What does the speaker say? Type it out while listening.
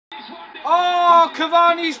Oh,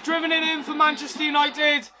 Cavani's driven it in for Manchester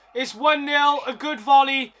United. It's 1-0, a good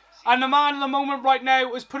volley. And the man of the moment right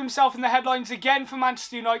now has put himself in the headlines again for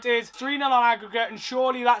Manchester United. 3-0 on aggregate, and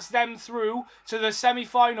surely that's them through to the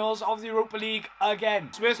semi-finals of the Europa League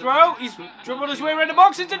again. Smith Rowe, he's dribbled his way around the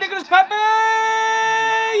box into Nicolas Pepe.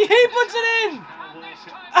 He puts it in.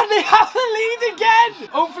 And they have the lead again.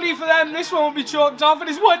 Hopefully for them, this one will be chalked off, and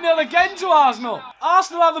it's 1-0 again to Arsenal.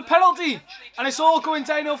 Arsenal have a penalty, and it's all going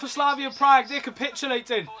downhill for Slavia Prague. They're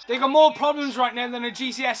capitulating. They got more problems right now than a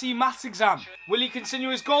GCSE maths exam. Will he continue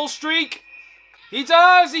his goal streak? He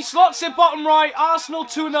does. He slots it bottom right. Arsenal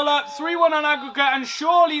 2-0 up, 3-1 on aggregate, and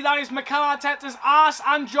surely that is Mikel Arteta's arse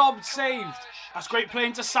and job saved. That's great play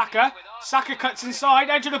into Saka. Saka cuts inside,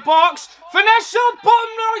 edge of the box. Finesse shot, bottom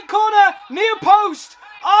right corner, near post.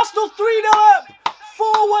 Arsenal 3-0 up, 4-1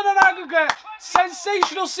 on aggregate.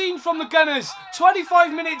 Sensational scene from the Gunners.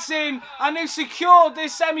 25 minutes in, and they've secured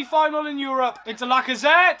this semi-final in Europe. Into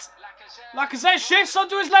Lacazette. Lacazette shifts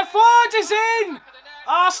onto his left foot. It's in.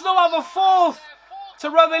 Arsenal have a fourth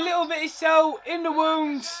to rub a little bit of salt in the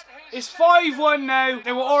wounds. It's 5-1 now.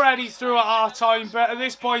 They were already through at half-time, but at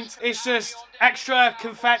this point, it's just extra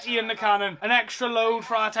confetti in the cannon. An extra load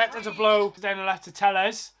for Arteta to blow. Down the left to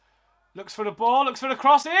Tellez. Looks for the ball, looks for the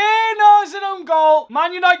cross. In! Oh, it's an own goal.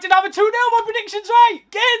 Man United have a 2-0. My prediction's right.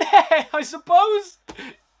 Get in there, I suppose.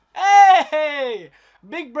 Hey!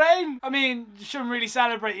 Big brain. I mean, you shouldn't really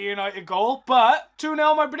celebrate a United goal, but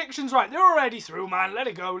 2-0, my prediction's right. They're already through, man. Let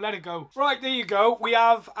it go, let it go. Right, there you go. We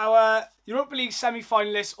have our Europa League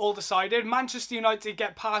semi-finalists all decided. Manchester United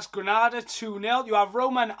get past Granada 2-0. You have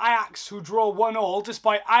Roma and Ajax who draw 1-1,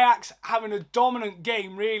 despite Ajax having a dominant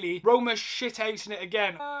game, really. Roma shithousing it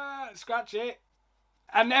again. Scratch it.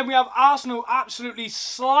 And then we have Arsenal absolutely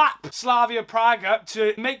slap Slavia Prague up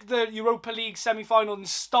to make the Europa League semi-final in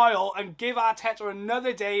style and give Arteta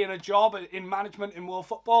another day and a job in management in world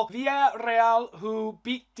football. Villarreal, who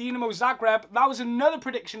beat Dinamo Zagreb. That was another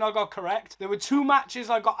prediction I got correct. There were two matches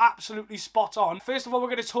I got absolutely spot on. First of all, we're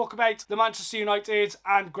going to talk about the Manchester United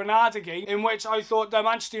and Granada game, in which I thought the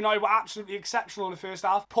Manchester United were absolutely exceptional in the first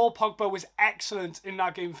half. Paul Pogba was excellent in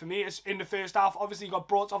that game for me. In the first half, obviously he got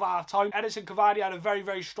brought off at half-time. Edinson Cavani had a very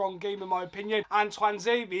strong game in my opinion. Antoine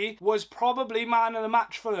Zabi was probably man of the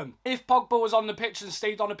match for them. If Pogba was on the pitch and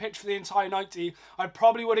stayed on the pitch for the entire 90, I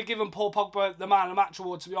probably would have given Paul Pogba the man of the match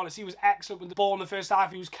award, to be honest. He was excellent with the ball in the first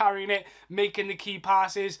half. He was carrying it, making the key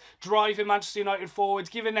passes, driving Manchester United forwards,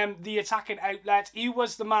 giving them the attacking outlet. He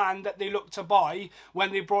was the man that they looked to buy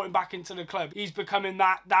when they brought him back into the club. He's becoming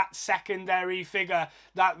that secondary figure,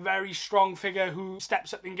 that very strong figure who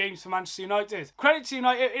steps up in games for Manchester United. Credit to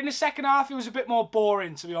United. In the second half, it was a bit more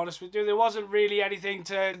boring, to be honest with you. There wasn't really anything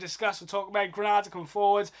to discuss or talk about. Granada come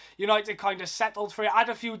forward. United kind of settled for it. Had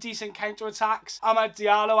a few decent counter-attacks. Amad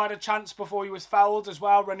Diallo had a chance before he was fouled as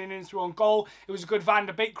well, running in through on goal. It was a good Van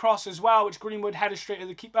der Beek cross as well, which Greenwood headed straight to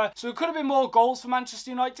the keeper. So it could have been more goals for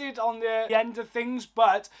Manchester United on the end of things,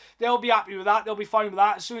 but they'll be happy with that. They'll be fine with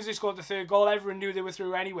that. As soon as they scored the third goal, everyone knew they were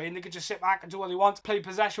through anyway, and they could just sit back and do what they want. Play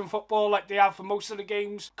possession football like they have for most of the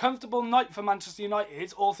games. Comfortable night for Manchester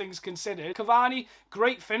United, all things considered. Cavani,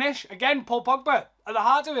 great finish. Again, Paul Pogba at the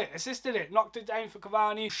heart of it, assisted it, knocked it down for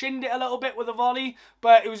Cavani, shinned it a little bit with a volley,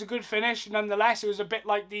 but it was a good finish nonetheless. It was a bit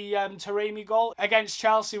like the Taremi goal against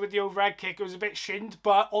Chelsea with the overhead kick. It was a bit shinned,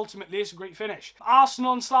 but ultimately it's a great finish.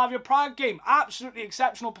 Arsenal and Slavia Prague game, absolutely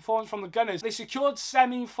exceptional performance from the Gunners. They secured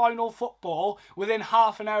semi-final football within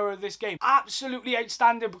half an hour of this game. Absolutely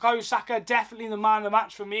outstanding. Bukayo Saka, definitely the man of the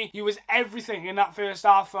match for me. He was everything in that first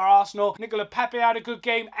half for Arsenal. Nicolas Pepe had a good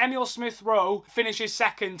game. Emile Smith Rowe finishes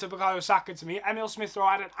second to Bukayo Saka to me. Emile Smith Rowe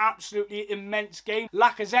had an absolutely immense game.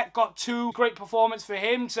 Lacazette got two, great performance for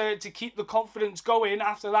him to keep the confidence going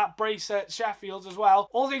after that brace at Sheffield as well.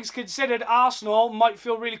 All things considered, Arsenal might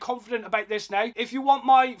feel really confident about this now. If you want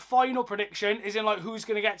my final prediction, is in like who's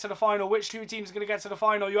going to get to the final, which two teams are going to get to the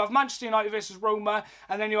final, you have Manchester United versus Roma,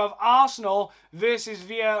 and then you have Arsenal versus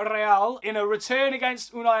Villarreal in a return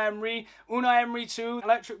against Unai Emery. Unai Emery 2,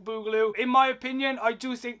 Electric Boogaloo. In my opinion, I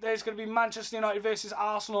do think there's going to be Manchester United versus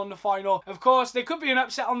Arsenal in the final. Of course, there could be an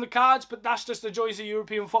upset on the cards, but that's just the joys of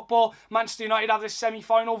European football. Manchester United have this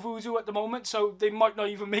semi-final voodoo at the moment, so they might not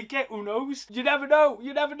even make it. Who knows? You never know.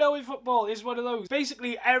 You never know in football. It's one of those.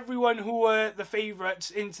 Basically, everyone who were the favourites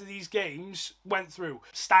into these games went through.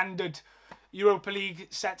 Standard Europa League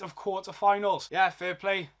set of quarter-finals. Yeah, fair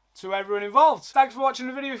play to everyone involved. Thanks for watching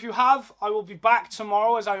the video. If you have, I will be back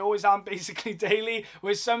tomorrow, as I always am, basically daily,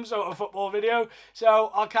 with some sort of football video.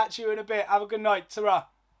 So I'll catch you in a bit. Have a good night. Ta-ra.